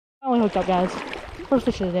hooked up, guys. First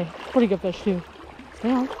fish of the day. Pretty good fish, too.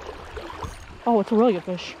 Stay on. Oh, it's a really good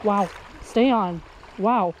fish. Wow. Stay on.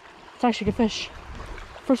 Wow. It's actually a good fish.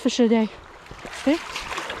 First fish of the day. Stay.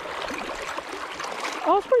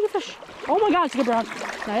 Oh, it's a pretty good fish. Oh my god, it's a good brown.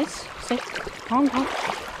 Nice. Stay. Calm, calm.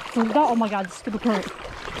 Oh my god, stupid current.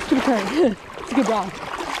 Stupid current. It's a good brown.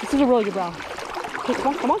 This is a really good brown. Okay, come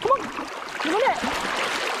on, come on, come on. Get on it.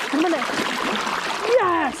 Get on it.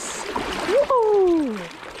 Yes! Woo!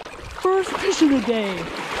 First fish of the day.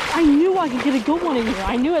 I knew I could get a good one in here.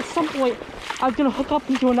 I knew at some point I was gonna hook up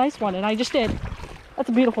into a nice one, and I just did. That's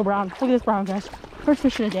a beautiful brown. Look at this brown, guys. First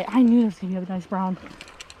fish of the day. I knew there was gonna be a nice brown,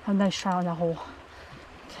 a nice trout in that hole.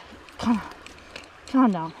 Calm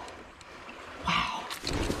down. Wow.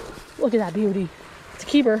 Look at that beauty. It's a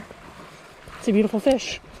keeper. It's a beautiful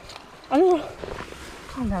fish. I don't know.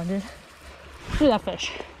 Calm down, dude. Look at that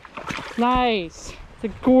fish. Nice. It's a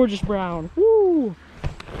gorgeous brown. Woo.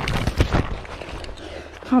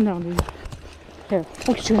 Calm down, dude. Here,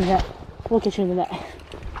 we'll get you in the net. We'll get you in the net.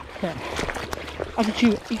 Here. I'll get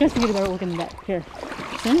you. You guys can get a better look in the net. Here.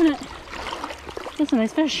 Stay in the net. That's a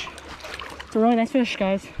nice fish. It's a really nice fish,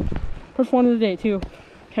 guys. First one of the day, too.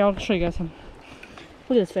 Okay, I'll show you guys some.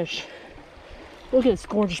 Look at this fish. Look at this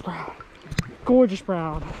gorgeous brown. Gorgeous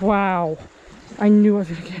brown. Wow. I knew I was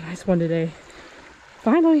going to get a nice one today.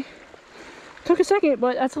 Finally. Took a second,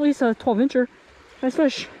 but that's at least a 12-incher. Nice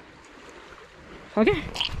fish. Okay.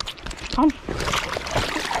 Calm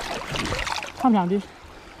down, dude.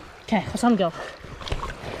 Okay, let's let him go.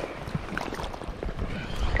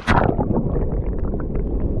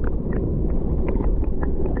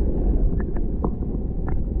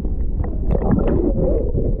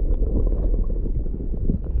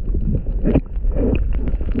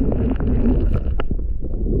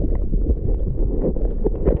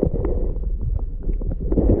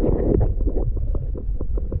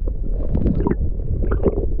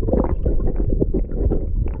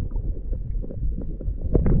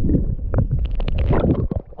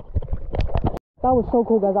 That was so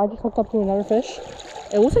cool, guys. I just hooked up to another fish.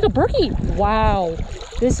 It looks like a berkey. Wow.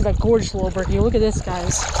 This is a gorgeous little berkey. Look at this,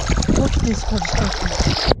 guys. Look at this gorgeous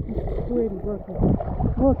berkey. Pretty berkey.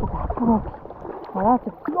 Look at that. Oh, that's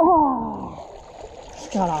a... Oh!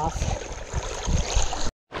 Just got off.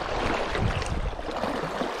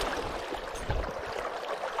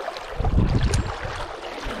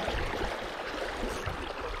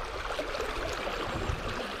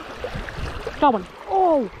 Got one.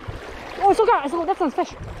 Oh! Oh, I still got it. That's a nice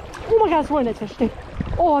fish. Oh my god, it's a really nice fish. Stay.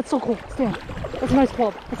 Oh, that's so cool. Stay on. That's a nice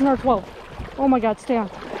 12. That's another 12. Oh my god, stay on.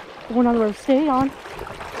 We're going down the road. Stay on.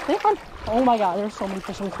 Stay on. Oh my god, there's so many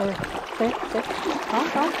fish in this river. Stay. Come.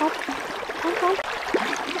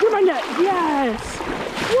 Get my net. Yes.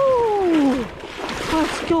 Woo.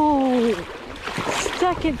 Let's go.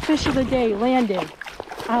 Second fish of the day landed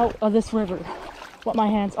out of this river. What my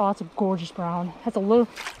hands. Oh, that's a gorgeous brown. That's a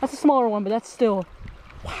smaller one, but that's still.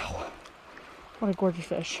 Wow. What a gorgeous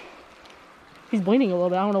fish. He's bleeding a little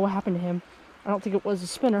bit. I don't know what happened to him. I don't think it was a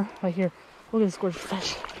spinner. Right here. Look at this gorgeous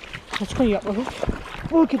fish. Let's clean you up real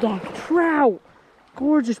quick. Look at that trout.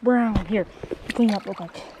 Gorgeous brown. Here. Clean you up real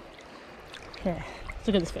quick. Here. Let's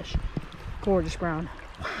look at this fish. Gorgeous brown.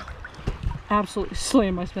 Wow. Absolutely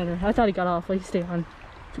slammed my spinner. I thought he got off. Like, stay on.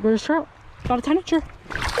 It's a gorgeous trout. About a 10-incher.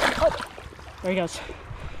 Oh. There he goes.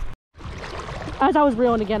 As I was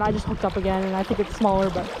reeling again, I just hooked up again, and I think it's smaller,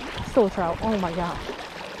 but still a trout. Oh my gosh.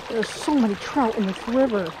 There's so many trout in this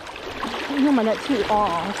river. You hear my net too.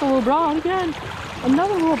 Oh, it's a little brown again.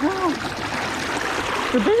 Another little brown.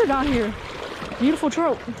 They're bigger down here. Beautiful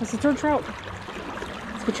trout. That's the third trout.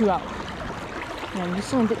 Let's get you out. Man, you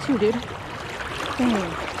still in it too, dude.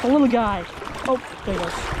 Dang, a little guy. Oh, there he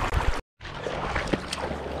goes.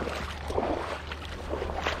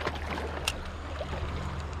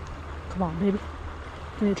 Come on, baby.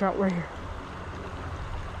 Give me a trout right here.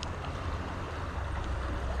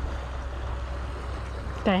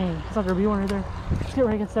 Dang, I thought there'd be one right there. Get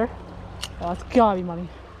right against there. Oh, that's gotta be money.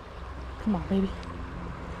 Come on, baby.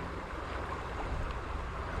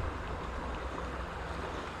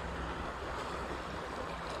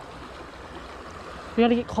 We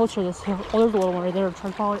gotta get closer to this hill. Oh, there's a little one right there.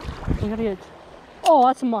 Try to follow it. We gotta get. Oh,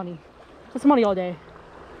 that's money. That's money all day.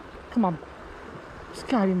 Come on. It's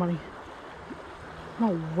gotta be money.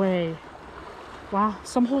 No way. Wow,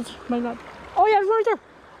 some holes might not. Oh yeah, it's right there.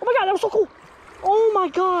 Oh my god, that was so cool. Oh my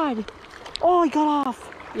god. Oh, he got off.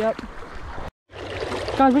 Yep.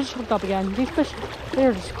 Guys, we just hooked up again. These fish,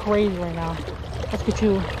 they're just crazy right now. Let's get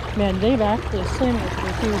you. Man, they've actually slamming us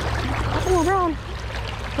here too. That's a little brown.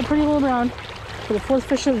 A pretty little brown. For the fourth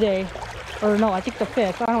fish of the day. Or no, I think the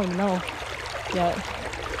fifth. I don't even know yet.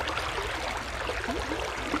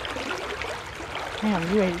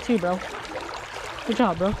 Damn, you ate it too, bro. Good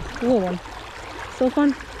job, bro. The little one. Still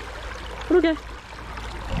fun? But okay.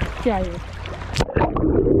 Get out of here.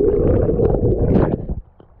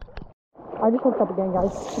 I just hooked up again,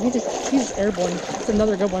 guys. He's airborne. It's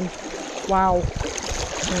another good one. Wow.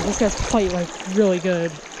 Man, this guy's quite, like, really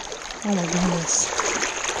good. Oh my goodness.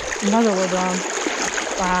 Another little brown.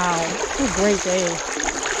 Wow. What a great day.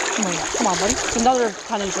 Come on, buddy. It's another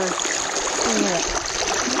tonnage.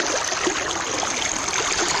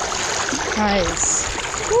 Nice.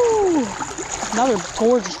 Woo! Another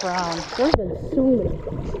gorgeous brown. There's been so many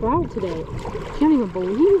trout today. I can't even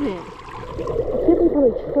believe it. I can't believe how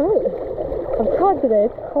many trout I've caught today.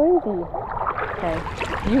 It's crazy. Okay,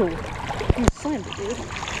 you slammed it, dude.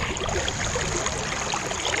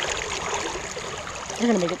 You're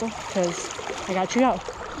gonna make it though, because I got you out.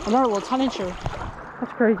 Another little tonnager.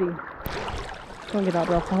 That's crazy. Don't get out,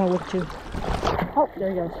 bro. I wanna look at you. Oh, there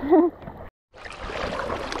he goes.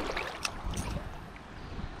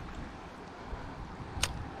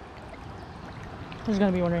 There's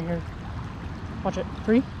gonna be one right here. Watch it.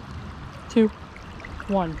 3, 2,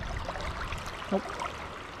 1. Nope.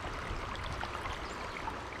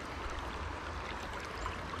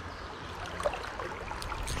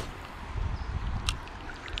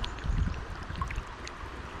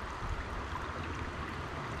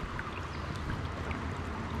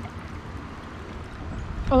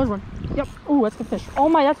 Oh, there's one. Yep. Oh, that's a good fish. Oh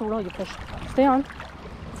my, that's a really good fish. Stay on.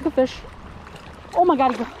 It's a good fish. Oh my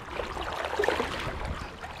god.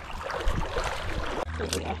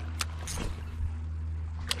 Yeah.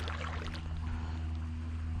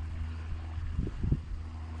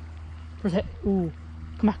 Where's it? Ooh.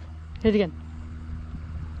 Come back. Hit it again.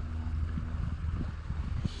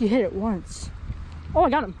 He hit it once. Oh, I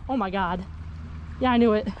got him. Oh my god. Yeah, I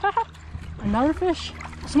knew it. Another fish.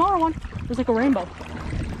 A smaller one. There's like a rainbow.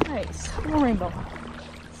 Nice. A little rainbow.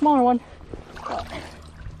 Smaller one. But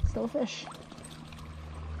still a fish.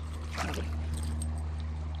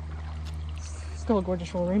 Still a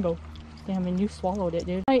gorgeous little rainbow. Damn, and you swallowed it,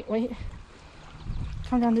 dude. Wait.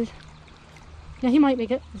 Calm down, dude. Yeah, he might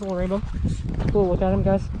make it. It's a little rainbow. Cool, look at him,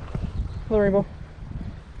 guys. Little rainbow.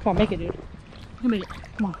 Come on, make it, dude. You made it.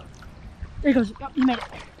 Come on. There he goes. Yep, you made it.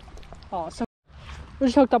 Oh, so we're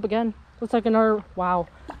just hooked up again. Looks like another, wow,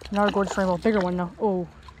 another gorgeous rainbow. Bigger one now. Oh,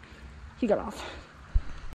 he got off.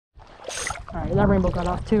 All right, that rainbow got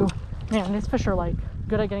off too. Man, these fish are like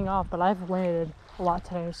good at getting off, but I've landed a lot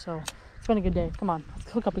today, so it's been a good day. Come on,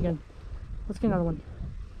 let's hook up again. Let's get another one.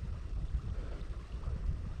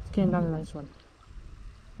 Let's get another nice one.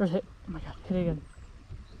 Where's it? Oh my god, hit it again.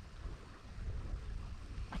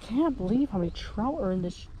 I can't believe how many trout are in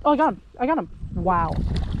this. Oh, I got him. I got him. Wow.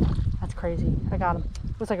 That's crazy. I got him.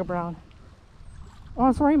 Looks like a brown. Oh,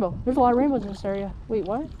 it's a rainbow. There's a lot of rainbows in this area. Wait,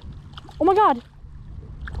 what? Oh my god.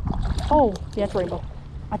 Oh, yeah, it's a rainbow.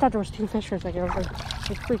 I thought there was 2 fish for a second. I was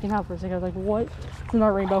like freaking out for a second. I was like, what? It's not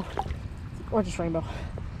a rainbow. Or just rainbow.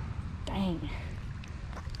 Dang.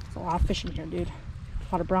 There's a lot of fish in here, dude.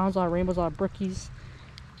 A lot of browns, a lot of rainbows, a lot of brookies.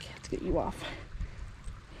 Okay, let's get you off.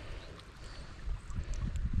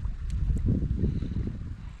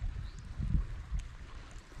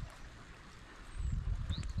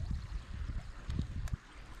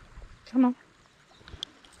 Come on.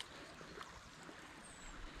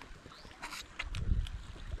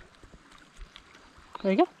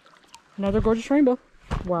 There you go. Another gorgeous rainbow.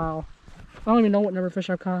 Wow. I don't even know what number of fish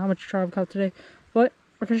I've caught, how much trout I've caught today, but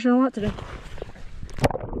we're fishing a lot today.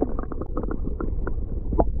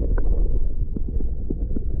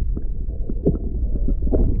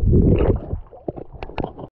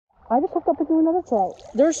 I just hooked up with another trout.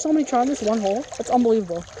 There's so many trout in this one hole. It's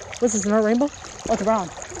unbelievable. This is another rainbow. Oh, it's a brown.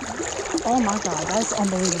 Oh my god, that's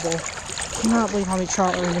unbelievable. I cannot believe how many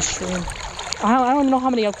trout are in this stream. I don't even know how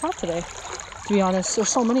many I've caught today, to be honest. There's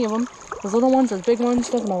so many of them. There's little ones, there's big ones,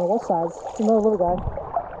 doesn't matter what size. It's another little guy.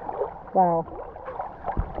 Wow.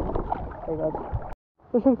 There you go.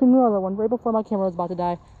 There's another one right before my camera was about to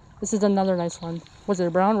die. This is another nice one. Was it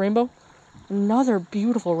a brown rainbow? Another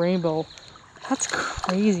beautiful rainbow. That's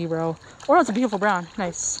crazy, bro. Or it's a beautiful brown.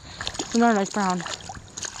 Nice. Another nice brown. Wow.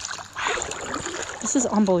 This is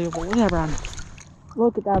unbelievable. Look at that brown.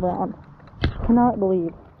 Look at that brown. I cannot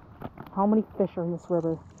believe how many fish are in this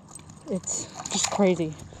river. It's just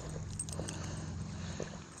crazy.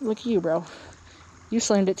 Look at you, bro. You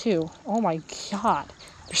slammed it too. Oh my god.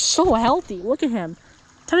 They're so healthy. Look at him.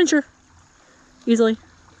 10-incher. Easily.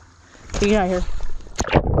 Get out of here.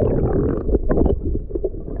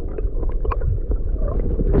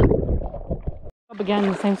 Up again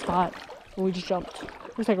in the same spot where we just jumped.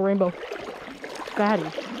 Looks like a rainbow. Fatty.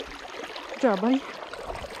 job, buddy.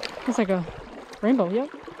 Looks like a rainbow. Yep.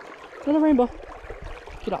 Another rainbow.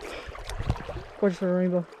 Get off. Gorgeous for a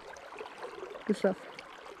rainbow. Good stuff.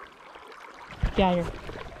 Get out of here.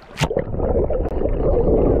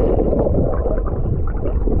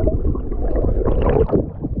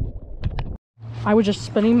 I was just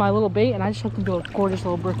spinning my little bait and I just hooked into a gorgeous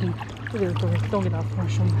little brookie. Look at this. Don't get off. I want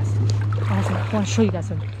to show you guys. I want to show you guys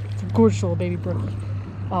something. It's a gorgeous little baby brookie.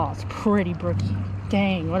 Oh, it's a pretty brookie.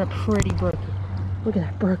 Dang, what a pretty brookie. Look at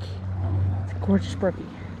that brookie. It's a gorgeous brookie.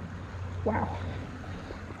 Wow.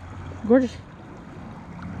 Gorgeous.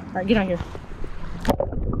 Alright, get out here.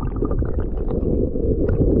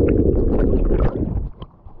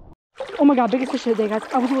 Oh my god, biggest fish of the day, guys.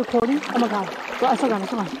 I was recording. Oh my god. Well, I still got it.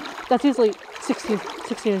 That's easily 16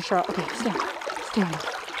 inch trout. Okay, stay on.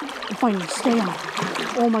 I'm fighting. Stay on.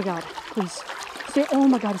 Oh my god, please. Stay. Oh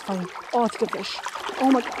my god, it's fighting. Oh, it's a good fish.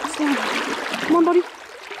 Oh my god, stay on. Come on, buddy.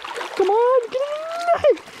 Come on, get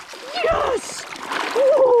in. Yes!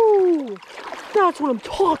 Whoa! That's what I'm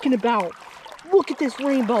talking about. Look at this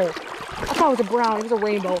rainbow. I thought it was a brown. It was a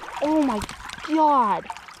rainbow. Oh my god.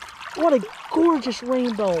 What a gorgeous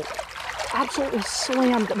rainbow. Absolutely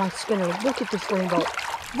slammed at my spinner. Look at this rainbow.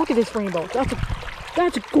 Look at this rainbow.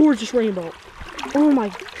 That's a gorgeous rainbow. Oh my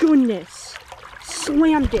goodness.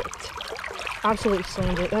 Slammed it. Absolutely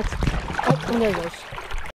slammed it. Oh, there it goes.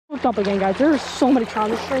 Look up again, guys. There's so many trout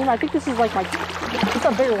in this stream. I think this is like it's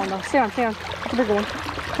a bigger one though. Stay on. It's a bigger one.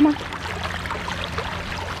 Come on.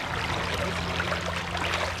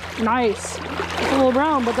 Nice. It's a little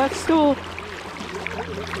brown, but that's still,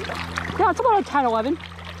 yeah, it's about a 10, 11.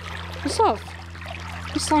 What's up?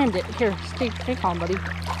 He slammed it. Here, stay calm, buddy.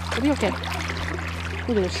 It'll be okay.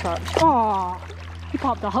 Look at this shot. Aw, he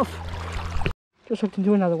popped off. Just hooked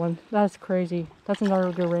into another one. That's crazy. That's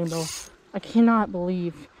another good rainbow. I cannot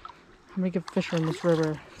believe how many good fish are in this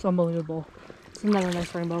river. It's unbelievable. It's another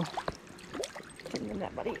nice rainbow. Get in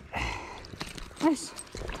that, buddy. Nice.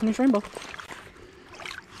 Nice rainbow.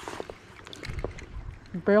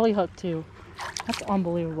 Barely hooked too. That's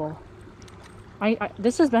unbelievable.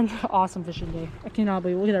 This has been an awesome fishing day. I cannot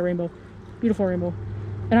believe it. Look at that rainbow. Beautiful rainbow.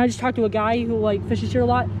 And I just talked to a guy who like fishes here a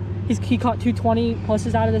lot. He caught 220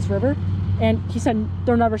 pluses out of this river, and he said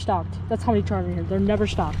they're never stocked. That's how many trout are in here. They're never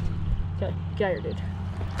stocked. Okay, get out here, dude.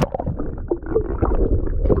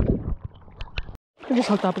 I just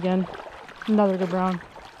hooked up again. Another good brown.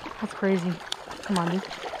 That's crazy. Come on, dude.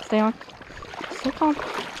 Stay on. Stay calm.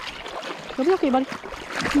 You'll be okay, buddy.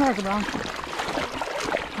 Another good brown.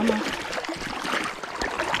 Come on.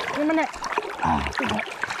 Give him a net.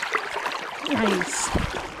 Nice.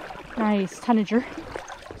 Nice. 10-incher.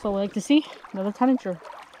 That's what we like to see. Another 10-incher.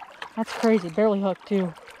 That's crazy. Barely hooked,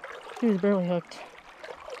 too. Dude is barely hooked.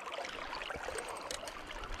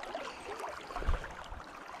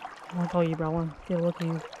 I want to call you, bro. I want to get a look at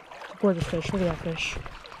you. Gorgeous fish. Look at that fish.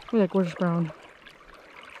 Look at that gorgeous brown.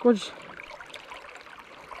 Gorgeous.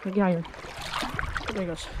 Get out of here. There he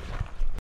goes.